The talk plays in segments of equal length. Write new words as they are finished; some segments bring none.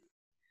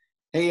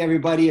Hey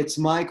everybody, it's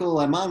Michael.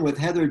 I'm on with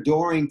Heather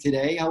Doring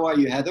today. How are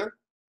you, Heather?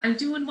 I'm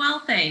doing well,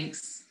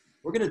 thanks.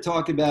 We're going to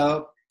talk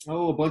about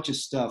a bunch of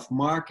stuff: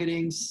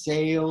 marketing,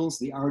 sales,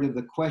 the art of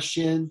the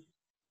question.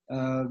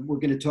 We're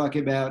going to talk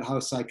about how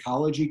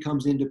psychology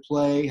comes into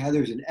play.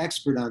 Heather's an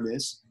expert on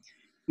this.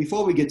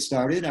 Before we get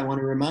started, I want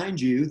to remind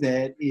you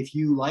that if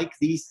you like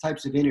these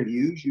types of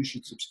interviews, you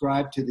should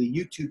subscribe to the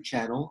YouTube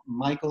channel,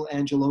 Michael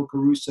Angelo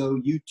Caruso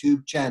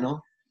YouTube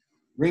channel.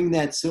 Ring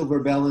that silver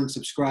bell and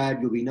subscribe.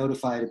 You'll be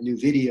notified of new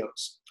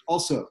videos.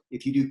 Also,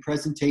 if you do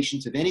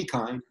presentations of any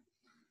kind,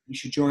 you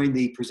should join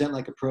the Present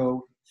Like a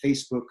Pro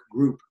Facebook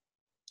group.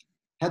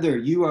 Heather,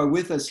 you are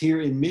with us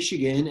here in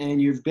Michigan,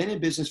 and you've been in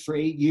business for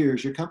 8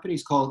 years. Your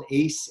company's called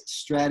ACE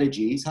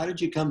Strategies. How did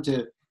you come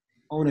to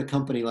own a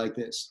company like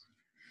this?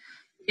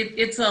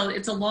 It's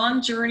a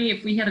long journey.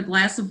 If we had a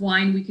glass of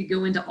wine, we could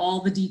go into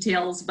all the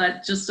details,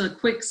 but just a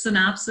quick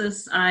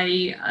synopsis.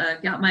 I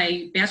got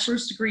my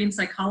bachelor's degree in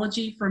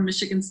psychology from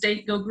Michigan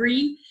State. Go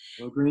Green!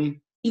 Go Green.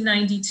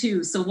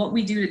 1992. So what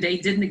we do today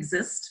didn't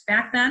exist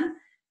back then.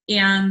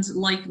 And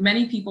like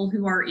many people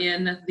who are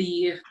in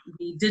the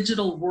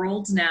digital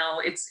world now,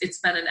 it's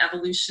been an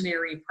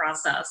evolutionary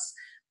process.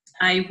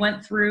 I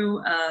went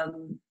through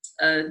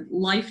a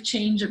life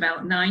change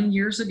about 9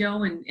 years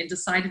ago and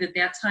decided at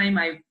that time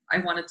I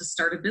wanted to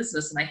start a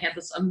business. And I had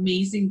this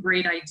amazing,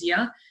 great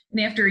idea.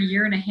 And after a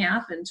year and a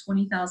half and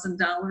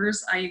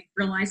 $20,000, I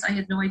realized I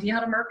had no idea how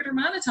to market or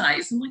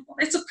monetize. I'm like, well,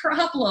 it's a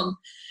problem.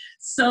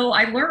 So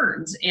I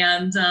learned,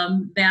 and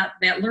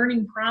that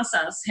learning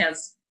process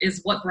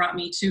is what brought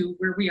me to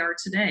where we are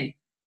today.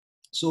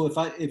 So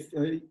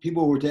if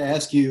people were to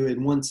ask you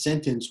in one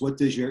sentence, what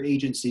does your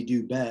agency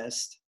do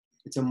best?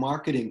 It's a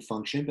marketing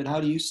function, but how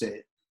do you say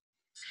it?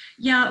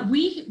 Yeah,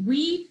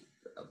 we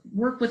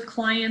work with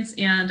clients,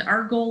 and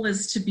our goal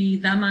is to be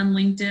them on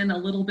LinkedIn a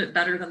little bit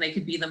better than they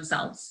could be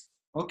themselves.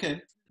 Okay.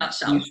 You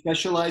Nutshell.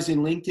 specialize in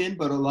LinkedIn,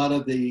 but a lot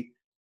of the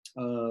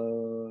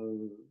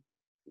uh,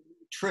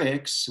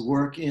 tricks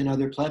work in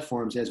other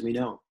platforms, as we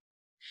know.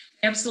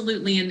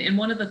 Absolutely. And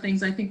one of the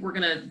things I think we're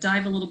going to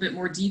dive a little bit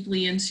more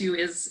deeply into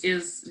is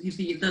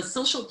the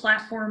social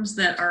platforms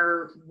that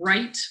are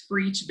right for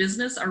each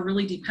business are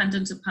really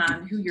dependent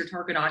upon who your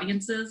target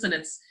audience is. And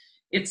it's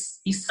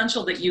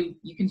essential that you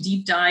can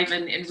deep dive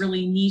and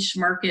really niche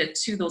market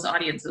to those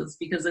audiences,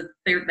 because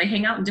they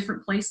hang out in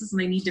different places and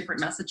they need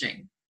different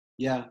messaging.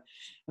 Yeah.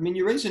 I mean,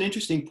 you raise an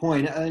interesting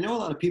point. I know a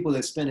lot of people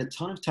that spend a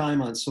ton of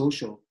time on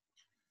social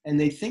and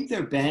they think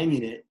they're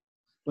banging it,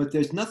 but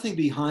there's nothing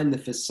behind the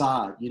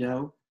facade, you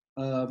know?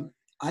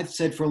 I've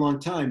said for a long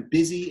time,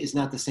 busy is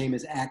not the same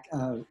as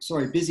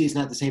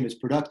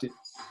productive.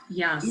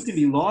 You can Yes.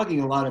 be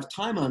logging a lot of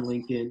time on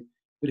LinkedIn,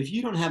 but if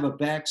you don't have a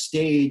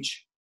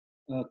backstage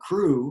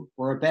crew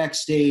or a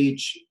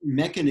backstage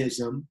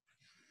mechanism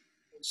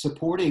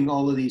supporting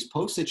all of these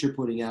posts that you're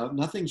putting out,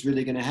 nothing's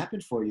really going to happen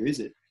for you, is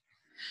it?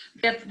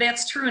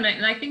 That's true.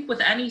 And I think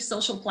with any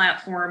social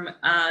platform,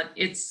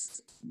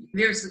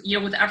 there's,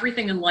 with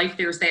everything in life,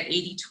 there's that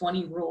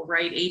 80-20 rule,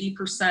 right?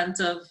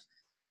 80%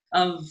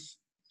 of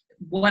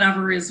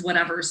whatever is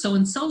whatever. So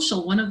in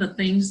social, one of the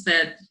things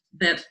that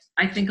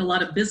I think a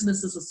lot of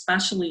businesses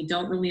especially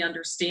don't really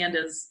understand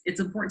is it's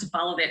important to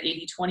follow that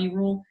 80-20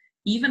 rule,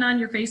 even on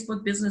your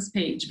Facebook business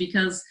page,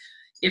 because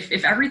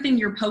if everything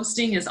you're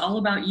posting is all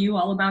about you,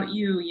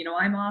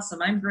 I'm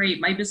awesome, I'm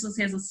great, my business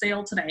has a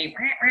sale today,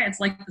 it's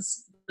like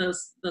the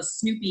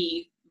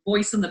Snoopy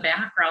voice in the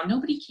background.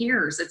 Nobody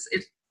cares. It's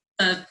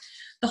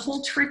the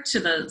whole trick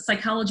to the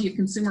psychology of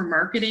consumer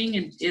marketing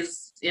and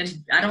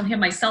I don't have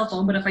my cell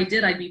phone, but if I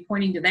did, I'd be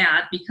pointing to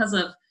that because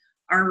of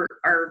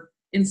our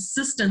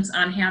insistence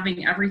on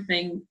having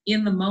everything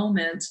in the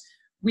moment.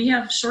 We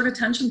have short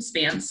attention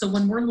spans. So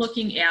when we're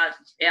looking at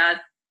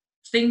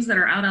things that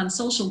are out on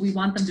social, we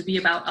want them to be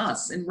about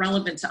us and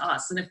relevant to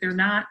us. And if they're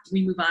not,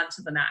 we move on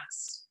to the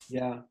next.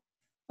 Yeah.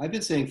 I've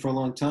been saying for a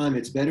long time,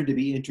 it's better to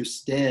be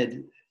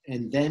interested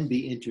and then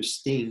be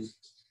interesting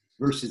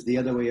versus the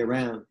other way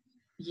around.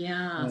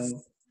 Yes. Uh,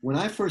 when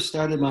I first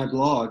started my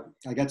blog,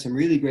 I got some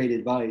really great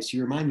advice.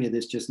 You remind me of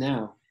this just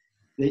now.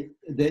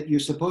 That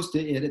you're supposed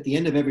to, at the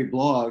end of every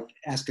blog,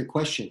 ask a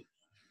question.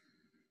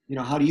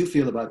 How do you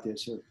feel about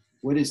this? Or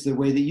what is the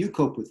way that you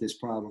cope with this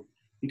problem?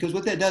 Because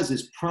what that does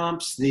is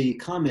prompts the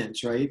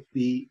comments, right?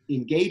 The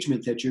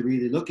engagement that you're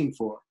really looking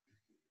for.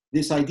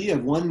 This idea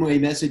of one-way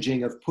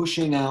messaging, of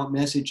pushing out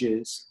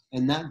messages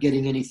and not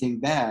getting anything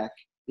back,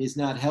 is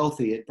not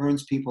healthy. It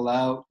burns people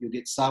out. You'll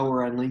get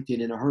sour on LinkedIn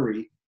in a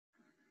hurry.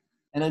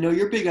 And I know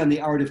you're big on the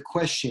art of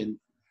question,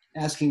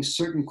 asking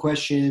certain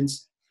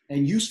questions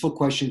and useful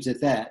questions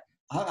at that.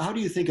 How do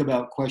you think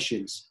about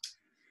questions?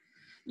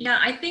 Yeah,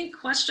 I think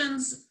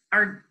questions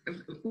are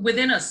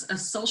within a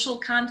social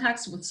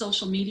context with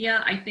social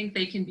media. I think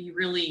they can be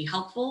really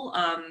helpful.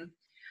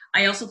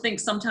 I also think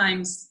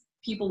sometimes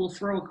people will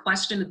throw a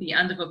question at the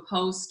end of a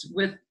post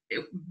with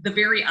the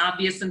very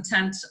obvious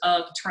intent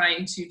of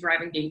trying to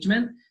drive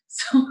engagement.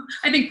 So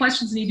I think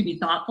questions need to be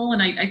thoughtful.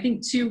 And I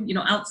think too,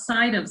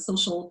 outside of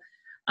social,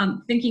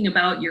 thinking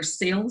about your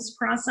sales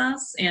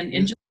process and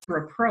just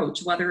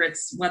approach, whether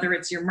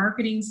it's your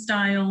marketing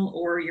style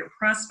or your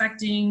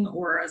prospecting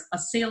or a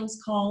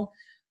sales call,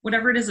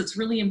 whatever it is. It's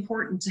really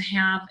important to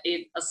have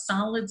a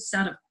solid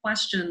set of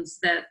questions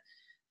that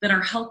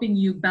are helping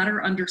you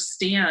better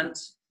understand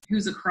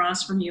who's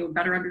across from you,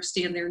 better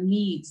understand their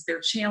needs, their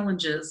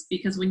challenges,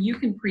 because when you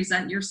can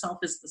present yourself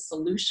as the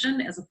solution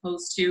as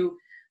opposed to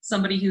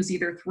somebody who's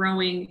either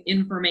throwing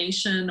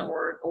information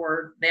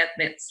or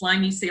that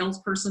slimy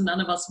salesperson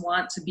none of us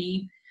want to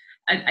be,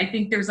 I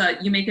think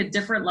you make a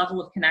different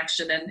level of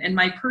connection. And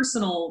my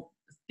personal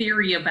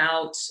theory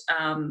about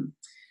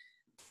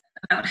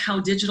how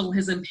digital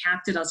has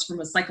impacted us from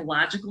a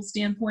psychological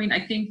standpoint,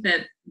 I think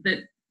that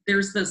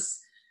there's this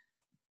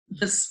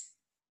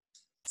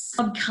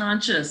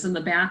subconscious in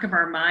the back of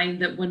our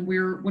mind that when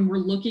we're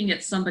looking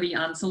at somebody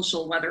on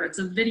social, whether it's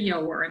a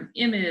video or an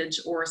image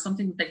or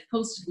something that they've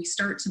posted, we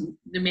start to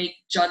make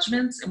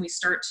judgments and we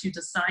start to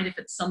decide if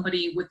it's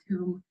somebody with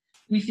whom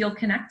we feel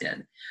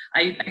connected.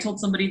 I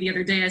told somebody the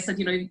other day, I said,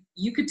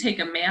 you could take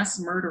a mass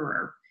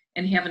murderer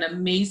and have an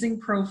amazing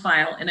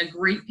profile and a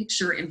great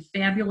picture and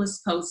fabulous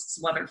posts,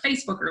 whether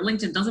Facebook or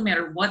LinkedIn, doesn't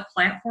matter what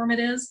platform it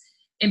is,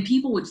 and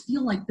people would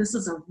feel like this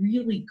is a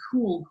really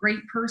cool,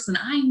 great person.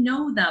 I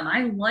know them,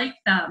 I like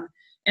them.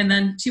 And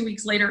then 2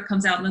 weeks later, it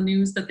comes out in the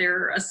news that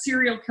they're a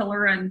serial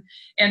killer, and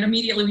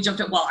immediately we jumped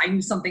at, well, I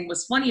knew something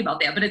was funny about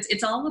that. But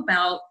it's all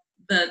about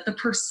the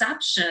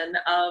perception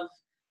of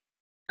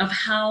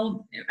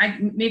how,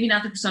 maybe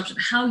not the perception,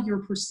 how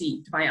you're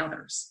perceived by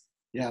others.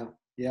 Yeah,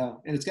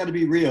 and it's got to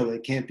be real.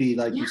 It can't be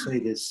like you say,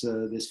 this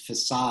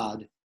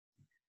facade.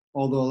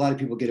 Although a lot of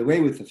people get away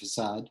with the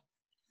facade.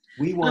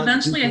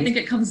 Eventually, I think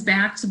it comes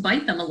back to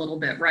bite them a little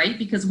bit, right?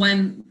 Because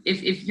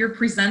if you're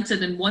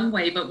presented in one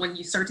way, but when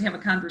you start to have a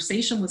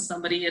conversation with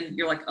somebody and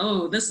you're like,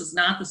 oh, this is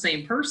not the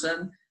same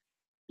person,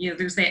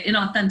 there's that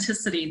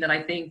inauthenticity that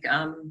I think.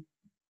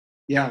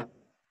 Yeah.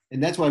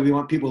 And that's why we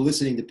want people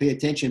listening to pay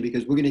attention,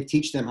 because we're going to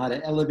teach them how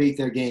to elevate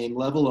their game,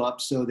 level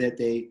up, so that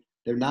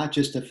they're not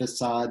just a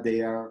facade. They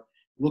are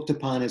looked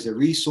upon as a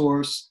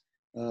resource,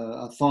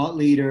 a thought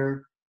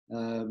leader,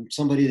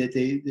 somebody that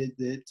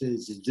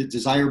is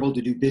desirable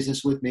to do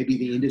business with, maybe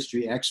the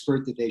industry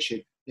expert that they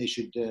should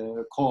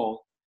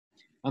call.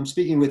 I'm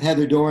speaking with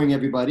Heather Doring,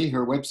 everybody.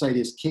 Her website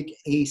is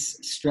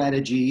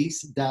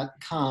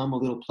kickacestrategies.com. A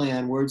little play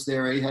on words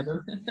there, eh,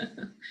 Heather?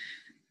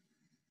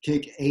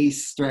 Kick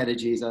Ace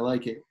Strategies. I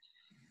like it.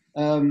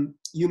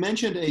 You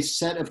mentioned a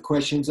set of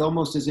questions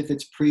almost as if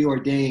it's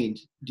preordained.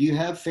 Do you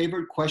have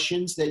favorite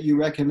questions that you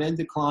recommend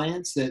to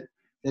clients that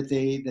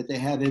they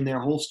have in their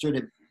holster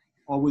to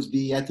always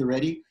be at the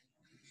ready?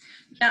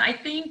 Yeah, I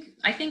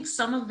think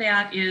some of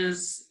that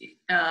is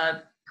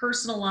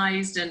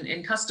personalized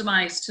and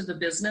customized to the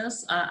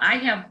business. I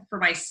have, for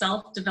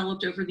myself,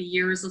 developed over the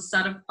years a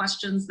set of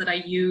questions that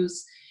I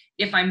use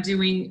if I'm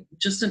doing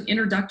just an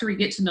introductory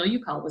get to know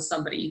you call with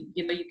somebody.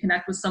 You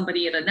connect with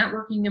somebody at a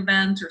networking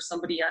event or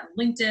somebody on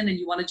LinkedIn and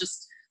you want to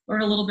just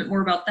learn a little bit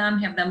more about them,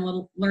 have them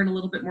learn a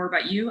little bit more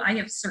about you. I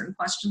have certain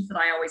questions that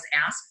I always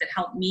ask that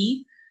help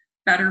me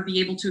better be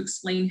able to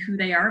explain who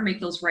they are,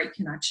 make those right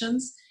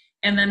connections.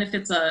 And then if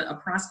it's a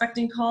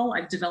prospecting call,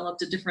 I've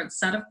developed a different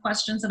set of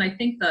questions. And I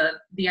think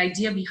the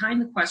idea behind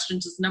the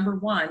questions is, number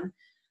one,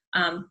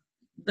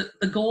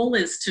 the goal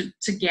is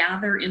to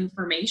gather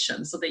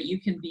information so that you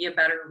can be a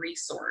better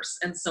resource.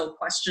 And so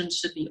questions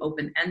should be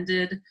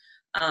open-ended.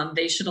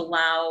 They should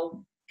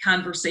allow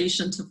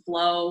conversation to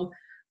flow.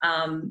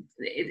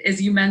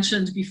 As you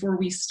mentioned before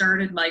we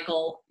started,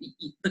 Michael,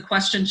 the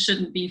question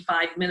shouldn't be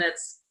 5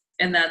 minutes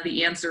and then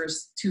the answer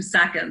is 2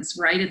 seconds,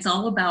 right? It's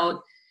all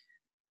about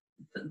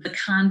the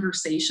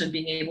conversation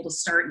being able to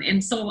start.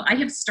 And so I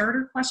have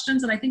starter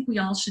questions, and I think we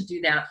all should do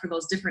that for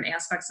those different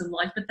aspects in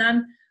life. But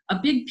then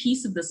a big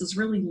piece of this is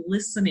really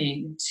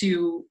listening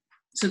to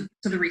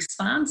the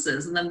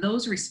responses. And then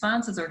those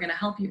responses are going to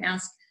help you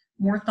ask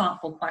more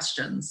thoughtful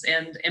questions.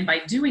 And by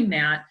doing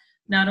that,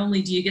 not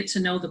only do you get to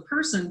know the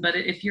person, but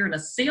if you're in a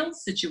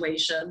sales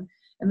situation,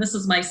 and this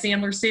is my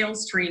Sandler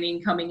sales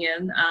training coming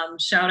in,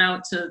 shout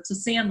out to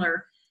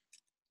Sandler,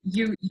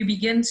 you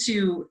begin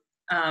to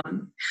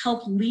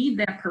help lead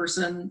that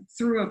person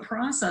through a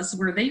process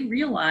where they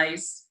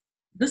realize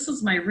this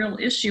is my real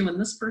issue and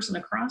this person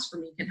across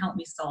from me can help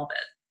me solve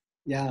it.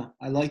 Yeah,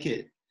 I like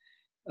it.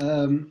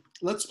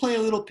 Let's play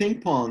a little ping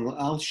pong.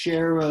 I'll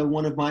share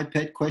one of my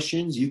pet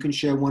questions. You can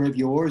share one of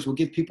yours. We'll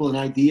give people an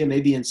idea,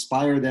 maybe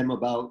inspire them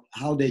about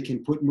how they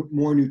can put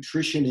more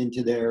nutrition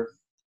into their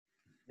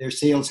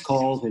sales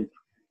calls and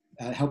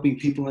helping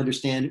people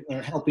understand,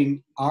 or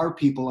helping our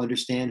people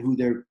understand who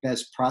their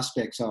best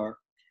prospects are.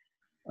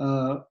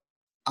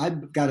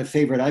 I've got a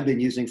favorite I've been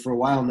using for a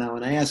while now,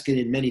 and I ask it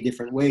in many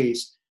different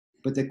ways.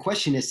 But the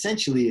question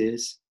essentially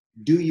is,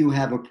 do you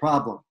have a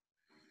problem?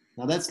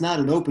 Now, that's not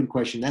an open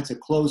question. That's a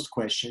closed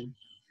question.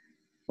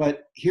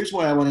 But here's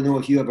why I want to know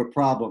if you have a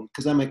problem,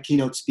 because I'm a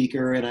keynote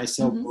speaker and I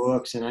sell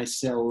books and I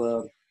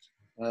sell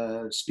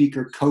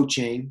speaker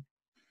coaching.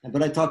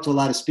 But I talk to a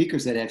lot of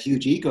speakers that have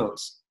huge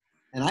egos,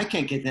 and I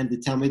can't get them to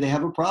tell me they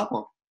have a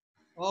problem.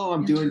 Oh,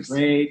 I'm doing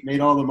great, made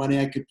all the money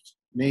I could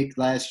make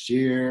last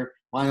year.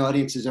 My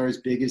audiences are as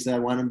big as I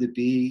want them to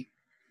be.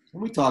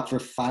 And we talk for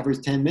 5 or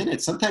 10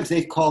 minutes. Sometimes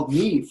they've called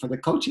me for the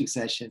coaching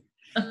session.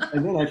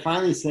 And then I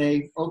finally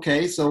say,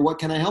 okay, so what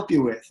can I help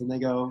you with? And they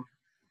go,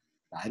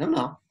 I don't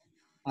know.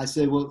 I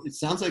said, well, it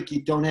sounds like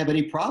you don't have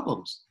any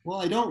problems.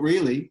 Well, I don't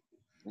really.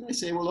 And I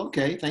say, well,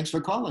 okay, thanks for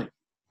calling.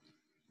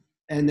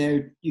 And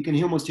you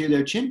can almost hear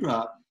their chin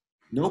drop.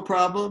 No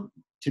problem,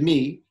 to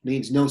me,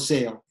 means no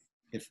sale.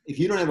 If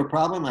you don't have a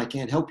problem, I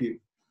can't help you.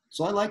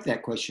 So I like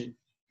that question.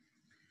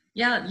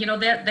 Yeah,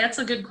 that's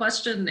a good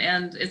question,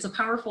 and it's a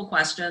powerful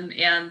question.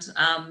 And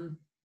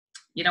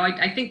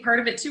I think part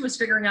of it too is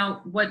figuring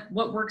out what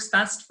works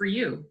best for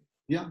you.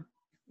 Yeah.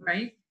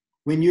 Right.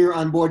 When you're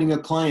onboarding a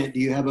client, do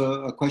you have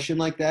a question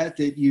like that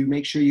you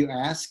make sure you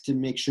ask to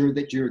make sure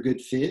that you're a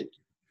good fit?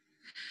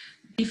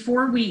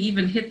 Before we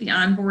even hit the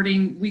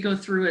onboarding, we go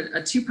through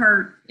a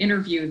two-part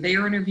interview. They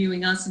are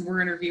interviewing us and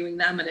we're interviewing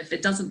them. And if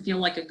it doesn't feel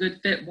like a good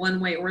fit one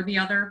way or the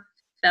other,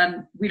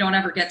 then we don't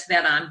ever get to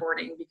that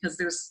onboarding, because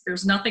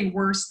there's nothing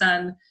worse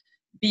than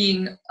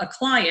being a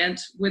client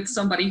with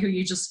somebody who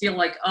you just feel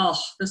like, oh,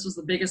 this was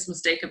the biggest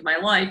mistake of my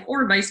life,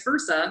 or vice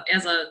versa,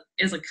 as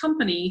a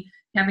company,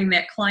 having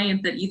that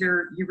client that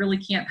either you really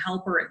can't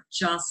help or it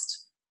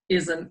just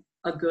isn't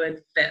a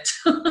good fit.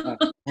 100%.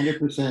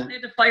 I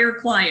had to fire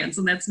clients,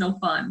 and that's no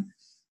fun.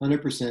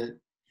 100%.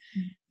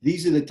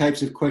 These are the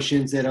types of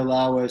questions that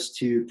allow us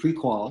to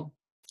pre-qual.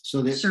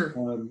 So that Sure.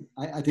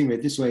 I think of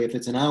it this way: if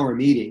it's an hour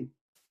meeting,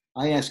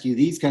 I ask you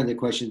these kinds of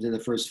questions in the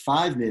first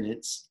 5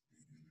 minutes.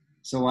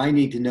 So I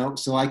need to know,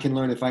 so I can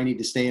learn if I need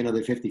to stay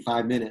another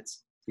 55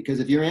 minutes. Because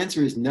if your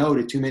answer is no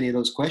to too many of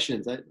those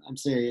questions, I'm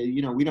saying,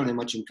 we don't have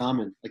much in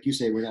common. Like you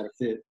say, we're not a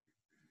fit.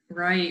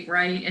 Right.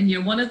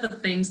 And one of the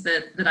things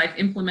that I've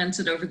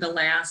implemented over the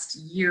last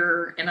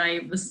year,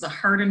 and this is a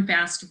hard and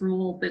fast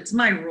rule, it's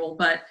my rule,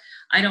 but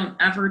I don't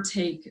ever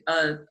take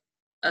a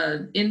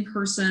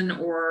in-person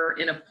or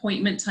an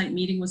appointment type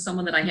meeting with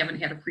someone that I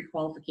haven't had a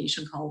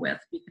pre-qualification call with,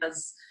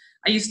 because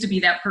I used to be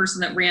that person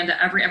that ran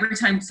to every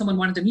time someone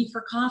wanted to meet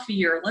for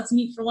coffee or let's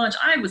meet for lunch,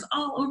 I was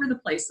all over the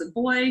place. And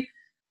boy,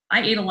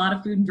 I ate a lot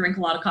of food and drank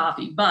a lot of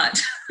coffee,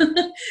 but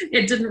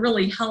it didn't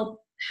really help.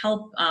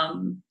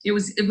 It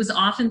was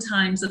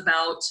oftentimes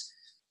about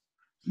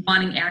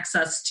wanting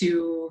access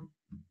to,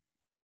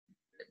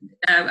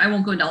 I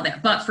won't go into all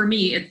that, but for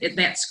me,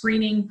 that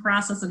screening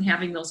process and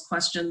having those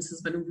questions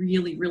has been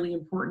really, really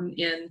important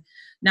in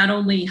not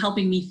only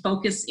helping me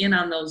focus in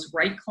on those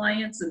right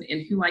clients and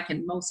who I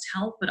can most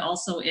help, but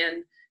also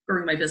in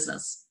growing my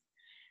business.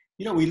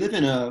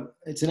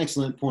 It's an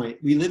excellent point.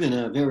 We live in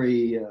a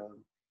very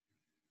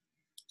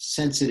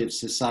sensitive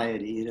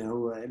society.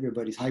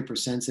 Everybody's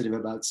hypersensitive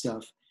about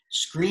stuff.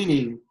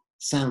 Screening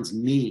sounds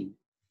mean.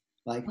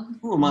 Like,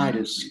 who am I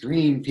to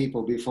screen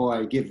people before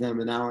I give them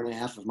an hour and a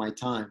half of my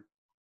time?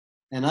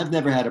 And I've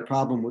never had a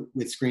problem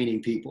with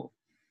screening people.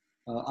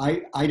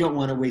 I don't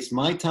want to waste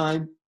my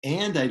time,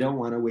 and I don't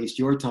want to waste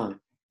your time.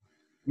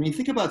 I mean,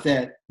 think about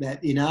that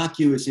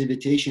innocuous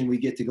invitation we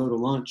get to go to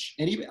lunch,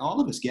 and even all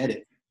of us get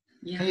it.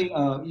 Yeah. Hey,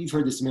 you've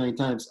heard this a million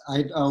times.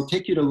 I'll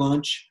take you to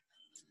lunch.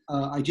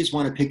 I just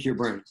want to pick your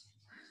brain,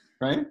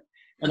 right?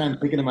 And I'm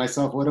thinking to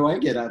myself, what do I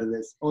get out of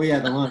this? Oh yeah,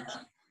 the lunch.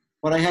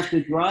 But I have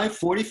to drive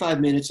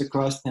 45 minutes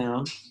across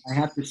town. I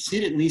have to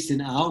sit at least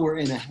an hour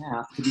and a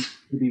half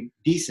to be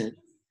decent.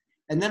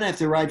 And then I have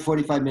to ride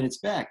 45 minutes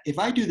back. If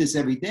I do this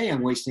every day,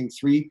 I'm wasting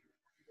three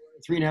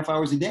and a half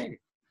hours a day.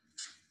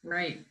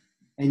 Right.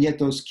 And yet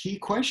those key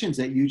questions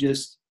that you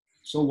just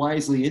so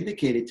wisely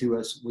indicated to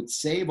us would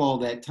save all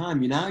that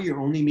time. Now you're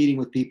only meeting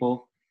with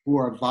people who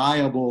are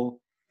viable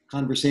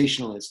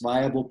conversationalists,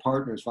 viable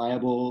partners,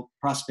 viable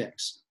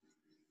prospects.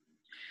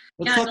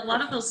 And a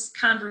lot of those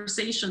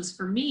conversations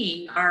for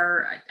me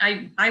are,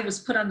 I was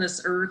put on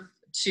this earth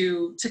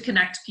to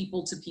connect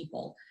people to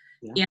people.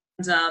 Yeah.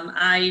 And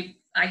I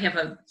have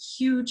a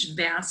huge,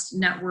 vast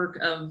network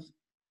of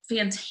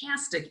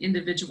fantastic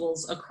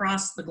individuals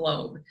across the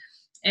globe.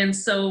 And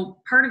so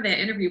part of that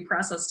interview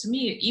process to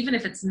me, even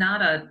if it's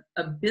not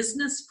a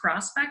business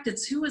prospect,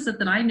 it's who is it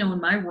that I know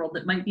in my world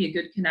that might be a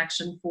good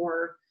connection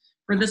for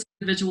this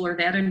individual or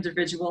that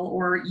individual,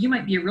 or you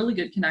might be a really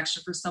good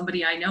connection for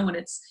somebody I know. And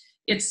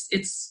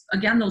it's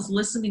again, those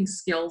listening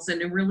skills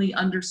and really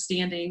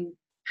understanding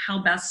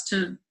how best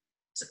to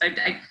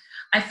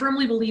I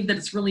firmly believe that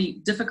it's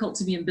really difficult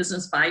to be in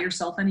business by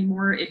yourself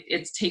anymore.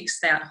 It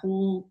takes that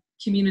whole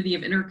community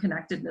of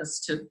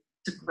interconnectedness to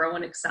grow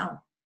and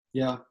excel.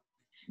 Yeah.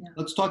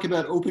 Let's talk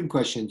about open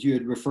questions. You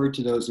had referred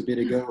to those a bit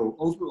ago.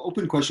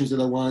 Open questions are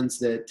the ones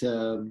that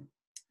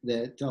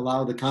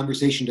allow the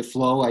conversation to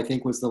flow, I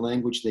think was the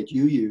language that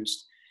you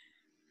used.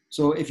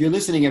 So if you're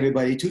listening,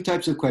 everybody, 2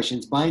 types of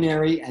questions,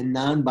 binary and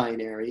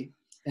non-binary.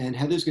 And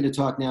Heather's going to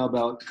talk now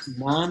about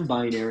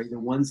non-binary, the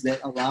ones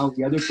that allow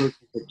the other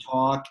person to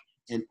talk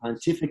and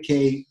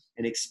pontificate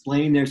and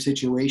explain their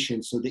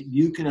situation so that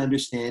you can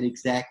understand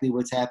exactly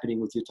what's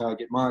happening with your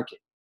target market.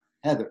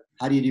 Heather,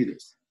 how do you do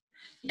this?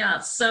 Yeah,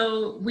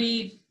 so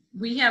we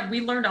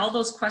learned all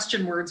those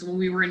question words when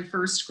we were in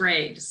first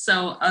grade.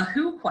 So a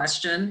who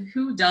question,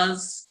 who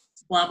does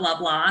blah, blah,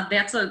 blah.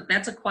 That's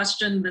a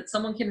question that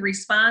someone can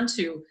respond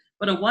to.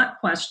 But a what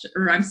question,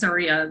 or I'm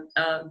sorry,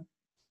 um,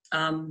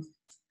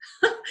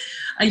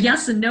 a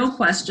yes and no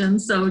question.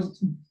 So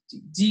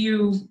do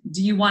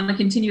you want to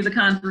continue the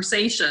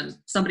conversation?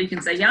 Somebody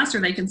can say yes, or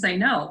they can say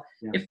no.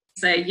 Yeah. If they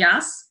say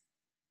yes,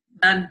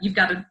 then you've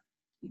got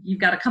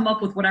to come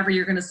up with whatever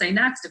you're going to say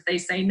next. If they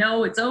say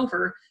no, it's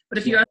over. But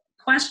if you ask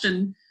a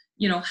question,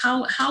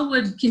 how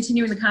would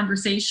continuing the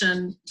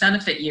conversation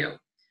benefit you?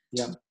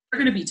 Yeah. They're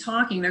going to be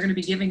talking, they're going to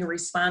be giving a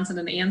response and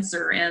an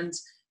answer. And,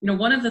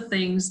 one of the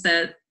things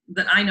that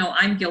I know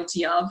I'm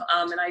guilty of,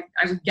 and I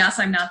would guess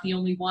I'm not the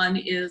only one,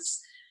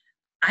 is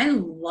I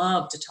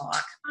love to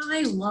talk.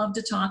 I love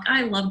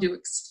to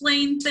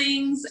explain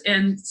things.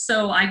 And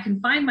so I can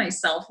find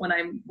myself when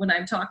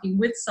I'm talking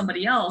with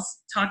somebody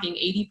else, talking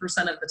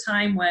 80% of the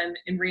time, when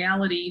in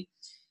reality,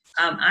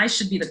 I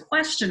should be the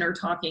questioner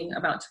talking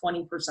about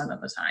 20%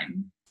 of the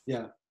time.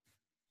 Yeah.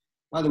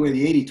 By the way,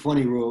 the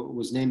 80-20 rule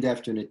was named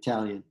after an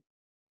Italian.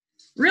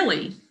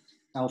 Really?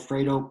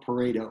 Alfredo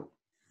Pareto.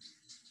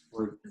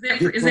 Or is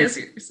that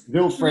serious?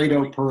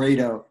 Vilfredo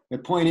Pareto. The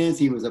point is,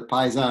 he was a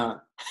paisan.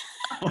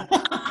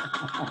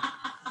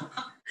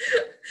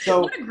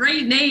 So, what a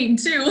great name,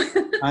 too.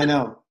 I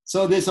know.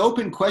 So this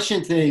open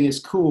question thing is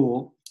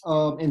cool.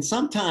 And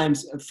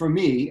sometimes for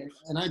me,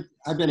 and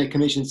I've been a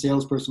commissioned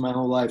salesperson my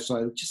whole life, so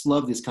I just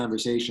love this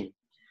conversation.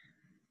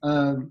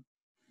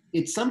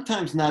 It's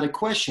sometimes not a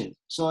question.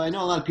 So I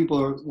know a lot of people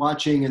are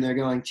watching and they're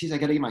going, geez, I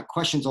got to get my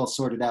questions all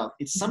sorted out.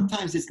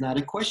 Sometimes it's not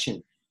a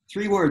question.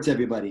 3 words,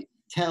 everybody.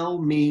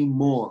 Tell me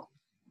more.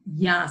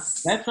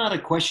 Yes. That's not a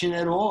question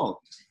at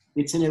all.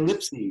 It's an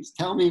ellipses.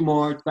 Tell me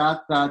more, ...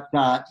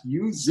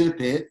 You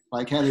zip it,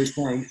 like Heather's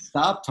saying,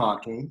 stop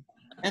talking,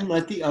 and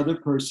let the other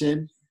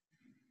person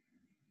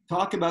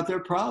talk about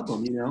their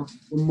problem. The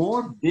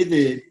more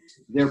vivid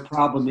their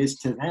problem is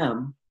to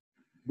them,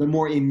 the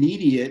more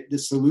immediate the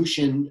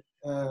solution,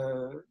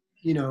 the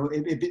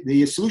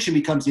solution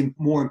becomes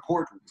more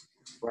important,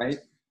 right?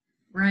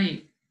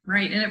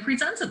 Right. And it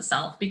presents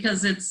itself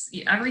because it's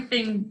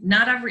everything,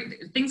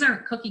 things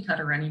aren't cookie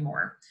cutter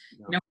anymore.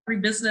 No. Every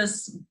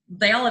business,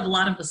 they all have a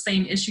lot of the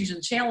same issues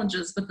and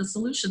challenges, but the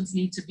solutions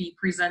need to be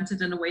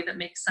presented in a way that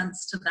makes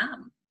sense to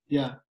them.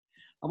 Yeah.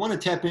 I want to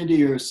tap into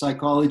your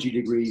psychology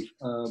degree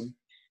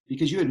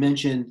because you had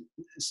mentioned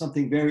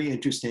something very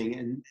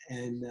interesting,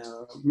 and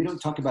we don't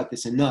talk about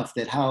this enough,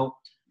 that how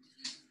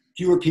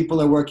fewer people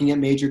are working at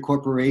major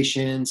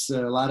corporations.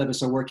 A lot of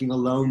us are working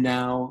alone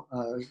now.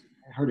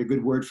 I heard a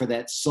good word for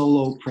that,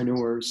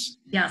 solopreneurs.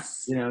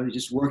 Yes. You're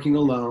just working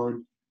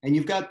alone, and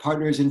you've got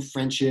partners and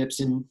friendships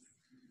and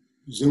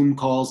Zoom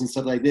calls and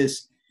stuff like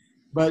this.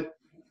 But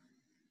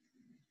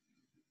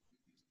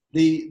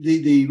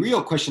the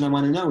real question I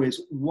want to know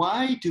is,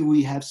 why do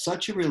we have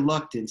such a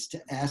reluctance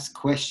to ask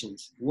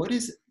questions?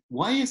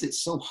 Why is it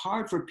so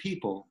hard for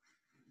people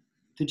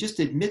to just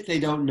admit they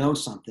don't know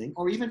something,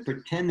 or even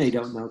pretend they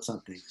don't know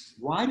something?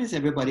 Why does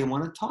everybody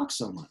want to talk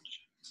so much?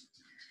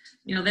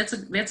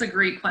 That's a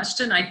great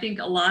question. I think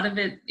a lot of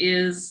it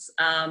is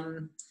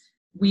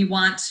we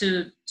want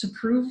to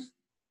prove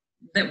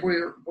that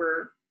we're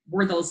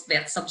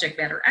that subject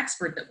matter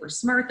expert, that we're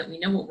smart, that we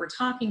know what we're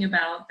talking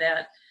about,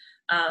 that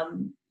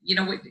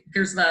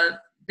there's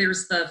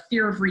the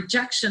fear of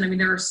rejection. I mean,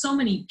 there are so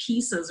many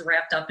pieces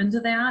wrapped up into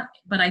that,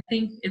 but I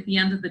think at the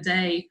end of the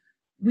day,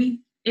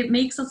 it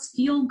makes us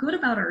feel good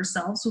about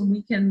ourselves when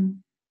we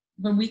can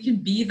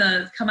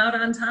come out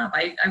on top.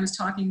 I was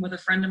talking with a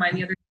friend of mine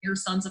the other day. Her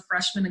son's a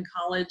freshman in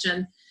college,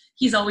 and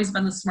he's always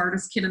been the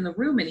smartest kid in the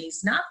room, and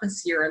he's not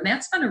this year. And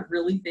that's been a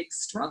really big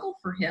struggle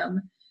for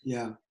him.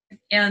 Yeah.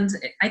 And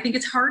I think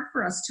it's hard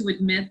for us to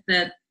admit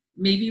that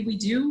maybe we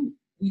do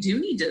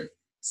need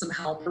some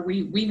help, or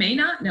we may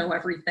not know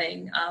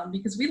everything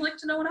because we like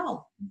to know it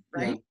all,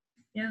 right?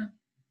 Yeah.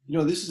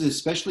 This is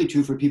especially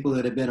true for people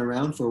that have been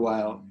around for a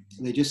while.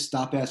 They just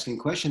stop asking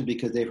questions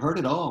because they've heard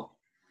it all.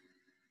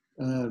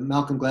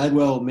 Malcolm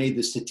Gladwell made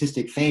the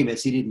statistic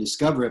famous. He didn't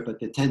discover it,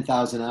 but the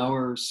 10,000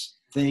 hours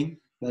thing,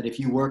 that if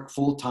you work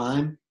full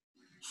time,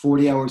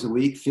 40 hours a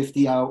week,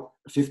 50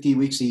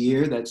 weeks a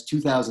year, that's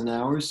 2,000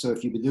 hours. So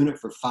if you've been doing it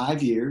for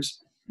 5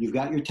 years, you've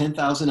got your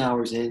 10,000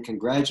 hours in.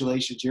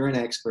 Congratulations, you're an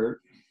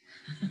expert.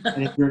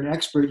 And if you're an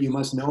expert, you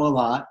must know a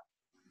lot.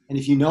 And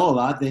if you know a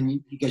lot,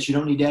 then I guess you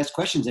don't need to ask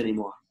questions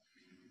anymore.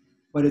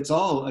 But it's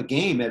all a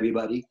game,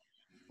 everybody.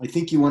 I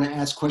think you want to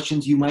ask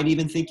questions you might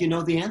even think you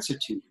know the answer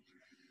to.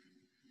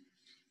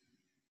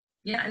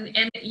 Yeah, and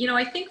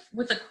I think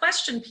with the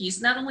question piece,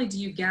 not only do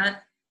you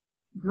get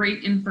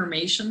great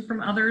information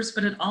from others,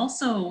 but it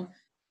also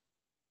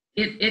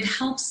it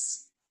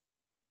helps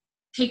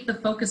take the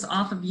focus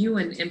off of you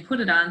and put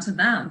it onto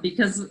them,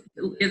 because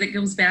it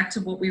goes back to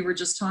what we were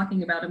just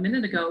talking about a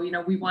minute ago.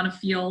 We want to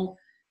feel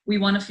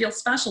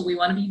special. We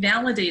want to be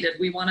validated.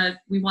 We want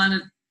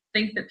to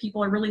think that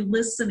people are really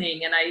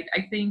listening. And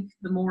I think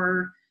the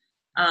more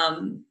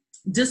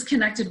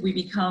disconnected we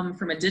become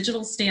from a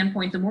digital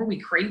standpoint, the more we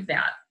crave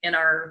that in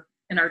our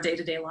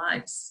day-to-day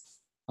lives.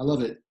 I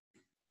love it.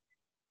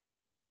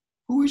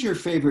 Who is your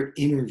favorite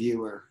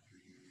interviewer?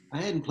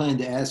 I hadn't planned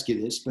to ask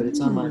you this, but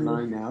it's on my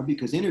mind now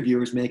because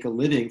interviewers make a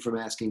living from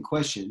asking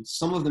questions.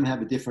 Some of them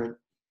have a different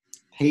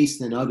pace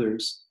than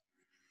others.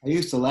 I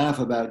used to laugh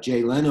about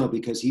Jay Leno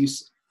because he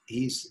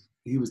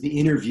was the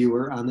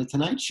interviewer on the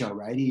Tonight Show,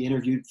 right? He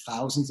interviewed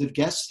thousands of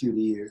guests through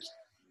the years.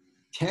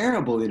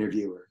 Terrible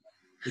interviewer.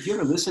 If you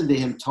ever listened to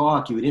him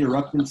talk, he would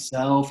interrupt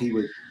himself. He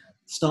would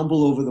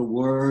stumble over the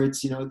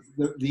words. You know,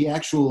 the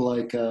actual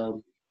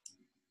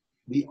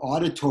the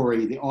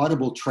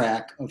audible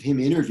track of him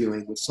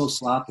interviewing was so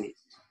sloppy.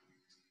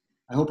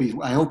 I hope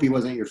he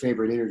wasn't your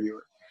favorite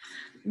interviewer.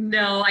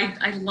 No,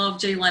 I love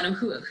Jay Leno.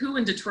 Who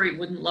in Detroit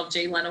wouldn't love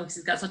Jay Leno because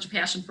he's got such a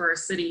passion for our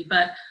city?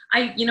 But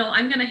I'm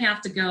gonna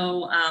have to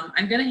go.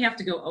 I'm gonna have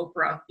to go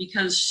Oprah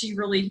because she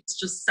really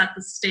just set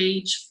the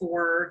stage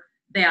for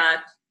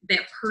that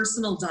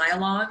personal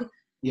dialogue,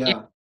 Yeah,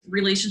 and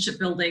relationship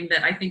building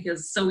that I think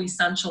is so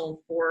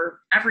essential for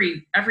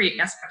every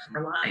aspect of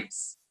our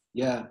lives.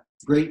 yeah,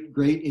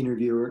 great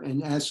interviewer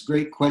and asks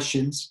great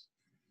questions,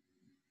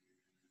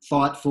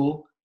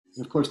 thoughtful.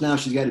 And of course, now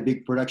she's got a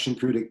big production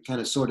crew to kind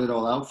of sort it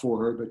all out for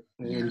her,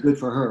 and good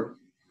for her.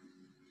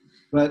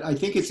 But I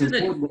think it's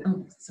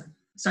important.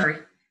 Sorry.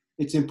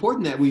 It's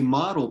important that we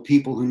model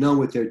people who know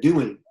what they're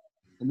doing.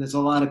 And there's a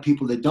lot of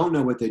people that don't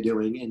know what they're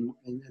doing. And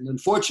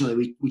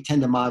unfortunately, we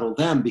tend to model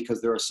them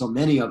because there are so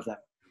many of them.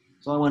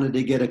 So I wanted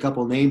to get a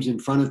couple names in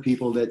front of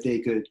people that they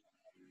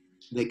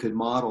could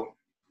model.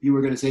 You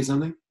were going to say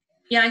something?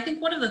 Yeah, I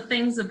think one of the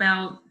things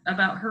about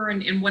her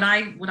and what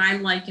I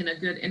like in a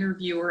good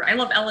interviewer, I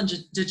love Ellen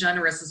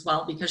DeGeneres as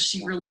well because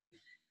she really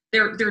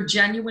they're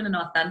genuine and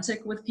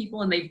authentic with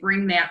people and they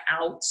bring that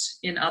out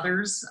in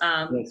others.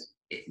 Yes.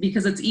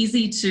 Because it's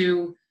easy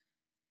to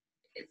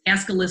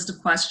ask a list of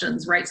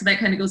questions, right? So that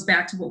kind of goes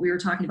back to what we were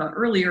talking about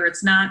earlier.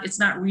 It's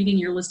not reading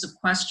your list of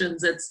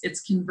questions.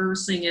 It's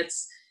conversing.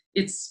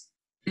 It's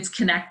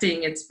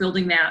connecting. It's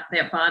building that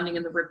bonding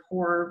and the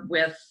rapport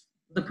with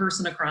the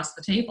person across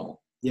the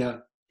table. Yeah.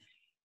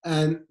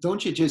 And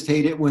don't you just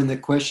hate it when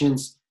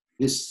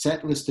this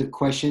set list of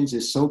questions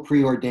is so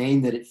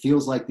preordained that it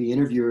feels like the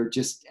interviewer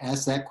just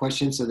asked that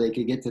question so they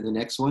could get to the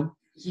next one?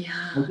 Yeah.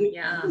 It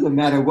doesn't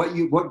matter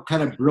what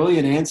kind of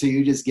brilliant answer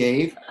you just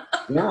gave.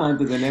 They're on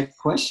to the next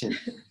question.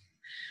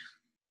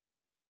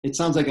 It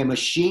sounds like a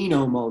machine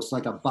almost,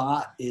 like a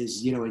bot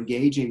is,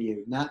 engaging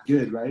you. Not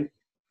good, right?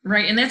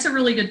 Right, and that's a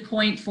really good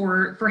point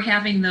for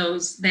having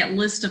that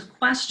list of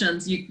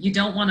questions. You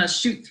don't want to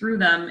shoot through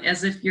them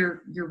as if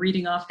you're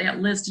reading off that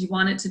list. You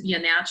want it to be a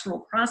natural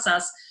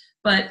process,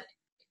 but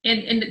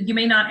and you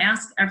may not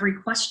ask every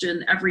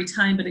question every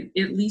time, but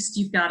at least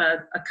you've got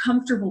a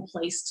comfortable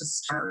place to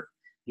start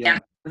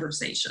that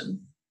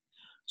conversation.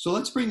 So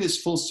let's bring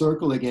this full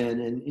circle again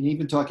and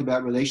even talk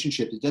about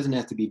relationships. It doesn't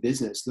have to be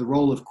business. The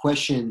role of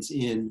questions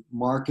in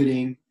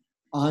marketing,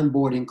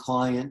 onboarding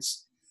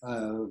clients,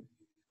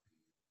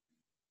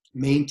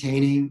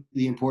 maintaining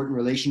the important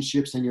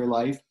relationships in your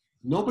life.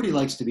 Nobody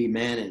likes to be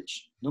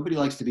managed. Nobody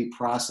likes to be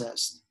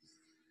processed.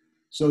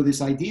 So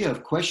this idea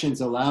of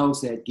questions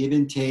allows that give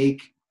and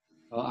take.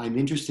 I'm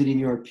interested in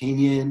your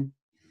opinion.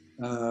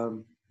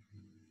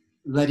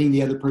 Letting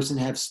the other person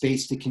have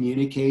space to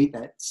communicate,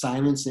 that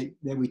silence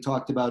that we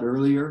talked about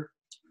earlier.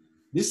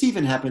 This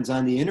even happens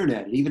on the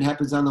internet. It even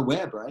happens on the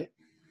web, right?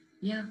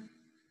 Yeah.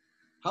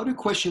 How do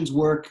questions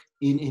work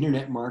in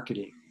internet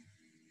marketing?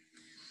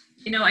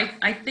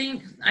 I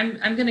think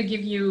I'm going to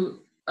give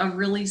you a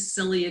really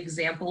silly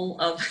example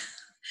of,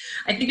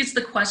 I think it's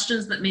the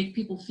questions that make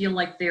people feel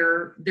like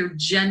they're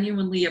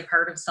genuinely a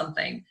part of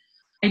something.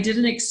 I did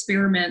an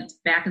experiment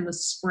back in the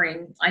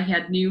spring. I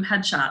had new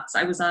headshots.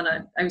 I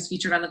was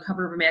featured on the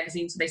cover of a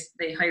magazine. So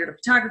they hired a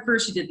photographer.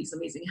 She did these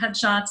amazing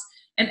headshots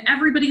and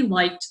everybody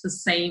liked the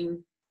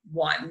same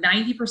one.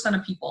 90%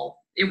 of people,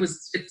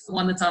 it's the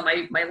one that's on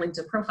my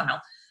LinkedIn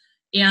profile.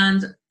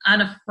 And on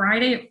a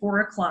Friday at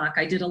 4:00,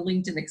 I did a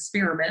LinkedIn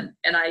experiment,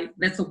 and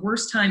that's the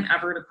worst time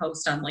ever to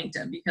post on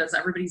LinkedIn because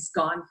everybody's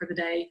gone for the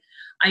day.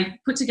 I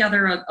put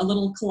together a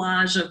little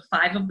collage of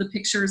 5 of the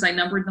pictures. I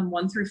numbered them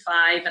 1 through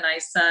 5, and I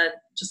said,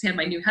 just had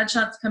my new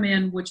headshots come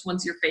in. Which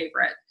one's your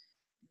favorite?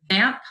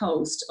 That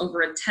post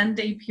over a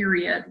 10-day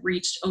period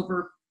reached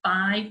over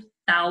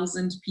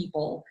 5,000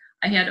 people.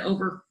 I had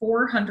over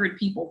 400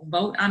 people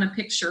vote on a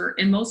picture,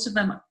 and most of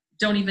them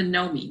don't even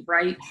know me,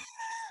 right?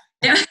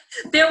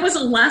 That was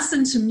a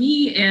lesson to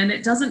me, and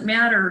it doesn't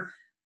matter.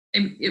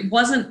 It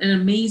wasn't an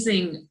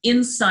amazing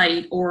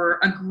insight or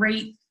a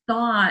great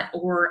thought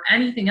or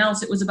anything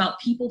else. It was about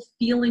people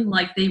feeling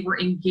like they were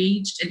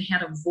engaged and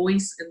had a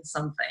voice in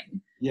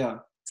something. Yeah.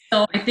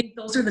 So I think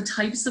those are the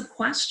types of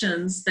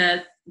questions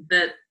that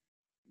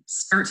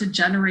start to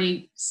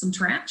generate some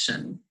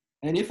traction.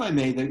 And if I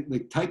may, the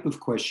type of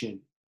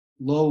question,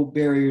 low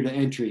barrier to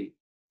entry.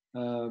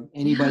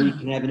 Anybody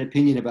can have an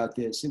opinion about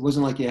this. It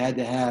wasn't like you had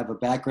to have a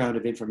background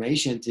of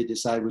information to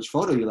decide which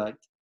photo you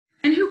liked.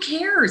 And who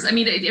cares? I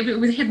mean,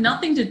 it had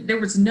nothing to.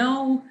 There was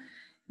no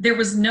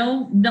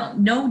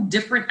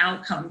different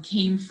outcome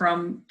came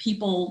from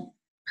people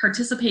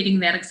participating in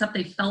that, except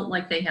they felt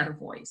like they had a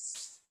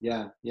voice.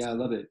 Yeah, I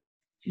love it.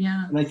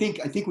 Yeah. And I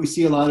think we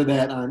see a lot of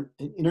that on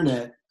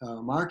internet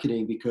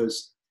marketing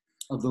because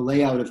of the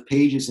layout of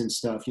pages and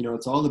stuff. You know,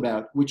 it's all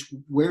about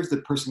where's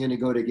the person going to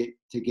go to get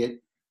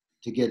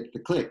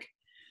the click.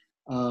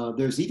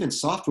 There's even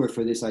software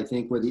for this, I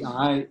think, where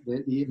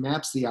it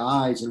maps the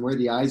eyes and where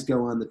the eyes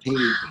go on the page.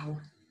 Wow.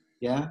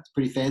 Yeah, it's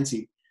pretty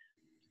fancy.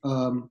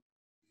 And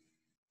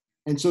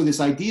so this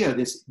idea,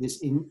 this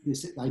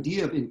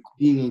idea of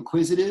being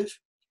inquisitive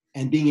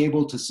and being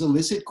able to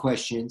solicit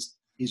questions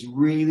is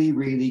really,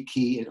 really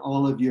key in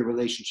all of your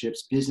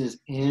relationships, business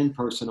and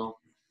personal.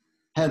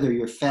 Heather,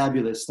 you're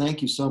fabulous.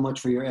 Thank you so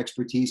much for your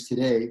expertise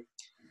today.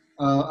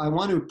 I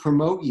want to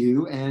promote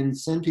you and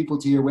send people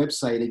to your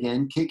website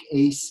again,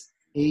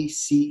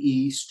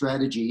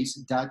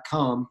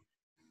 kickacestrategies.com.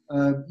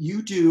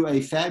 You do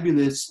a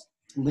fabulous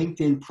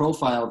LinkedIn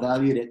profile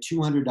valued at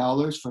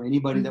 $200 for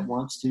anybody that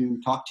wants to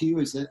talk to you.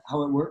 Is that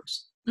how it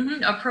works?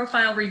 Mm-hmm. A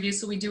profile review.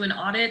 So we do an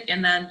audit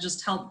and then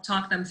just help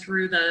talk them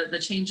through the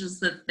changes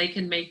that they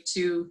can make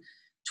to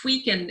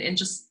tweak and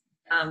just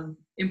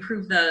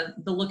improve the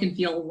look and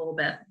feel a little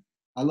bit.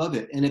 I love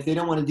it. And if they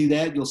don't want to do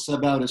that, you'll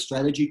sub out a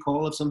strategy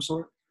call of some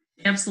sort?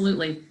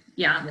 Absolutely.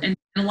 Yeah. And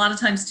a lot of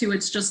times too,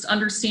 it's just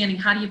understanding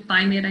how do you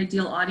find that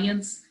ideal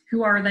audience?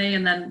 Who are they?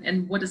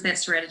 And what does that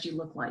strategy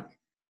look like?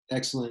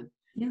 Excellent.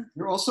 Yeah.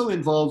 You're also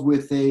involved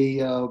with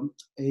a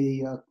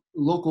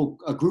local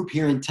group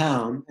here in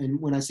town. And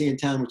when I say in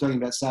town, we're talking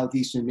about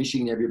Southeastern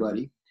Michigan,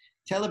 everybody.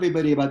 Tell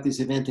everybody about this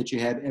event that you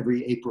have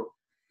every April.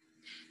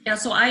 Yeah.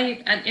 So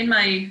in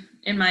my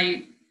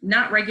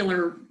not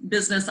regular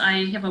business,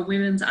 I have a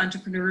women's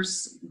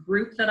entrepreneurs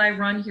group that I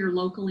run here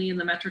locally in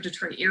the Metro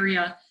Detroit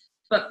area.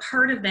 But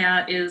part of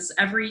that is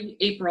every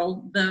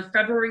April, the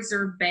Federal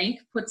Reserve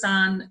Bank puts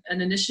on an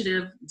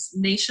initiative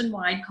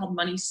nationwide called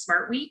Money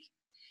Smart Week.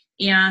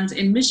 And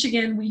in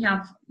Michigan, we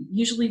have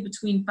usually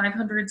between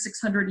 500,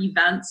 600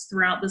 events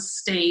throughout the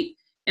state.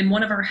 And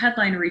one of our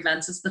headliner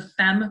events is the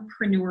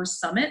Fempreneur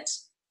Summit.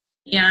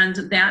 And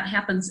that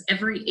happens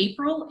every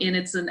April. And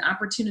it's an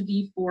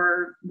opportunity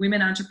for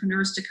women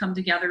entrepreneurs to come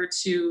together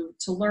to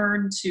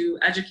learn, to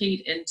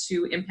educate, and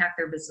to impact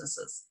their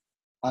businesses.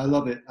 I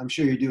love it. I'm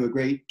sure you do a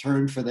great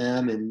turn for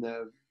them, and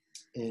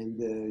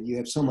you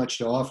have so much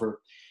to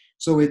offer.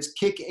 So it's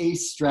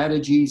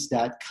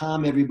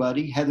kickacestrategies.com,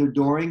 everybody. Heather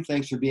Doring,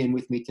 thanks for being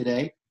with me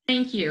today.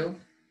 Thank you.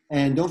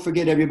 And don't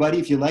forget, everybody,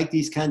 if you like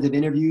these kinds of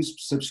interviews,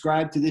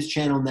 subscribe to this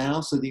channel now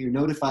so that you're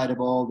notified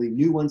of all the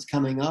new ones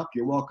coming up.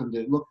 You're welcome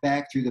to look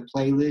back through the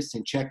playlist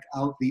and check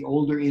out the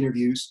older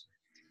interviews.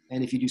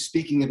 And if you do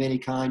speaking of any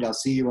kind, I'll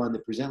see you on the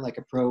Present Like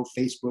a Pro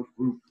Facebook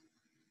group.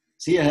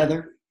 See you,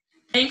 Heather.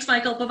 Thanks,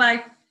 Michael.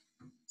 Bye-bye.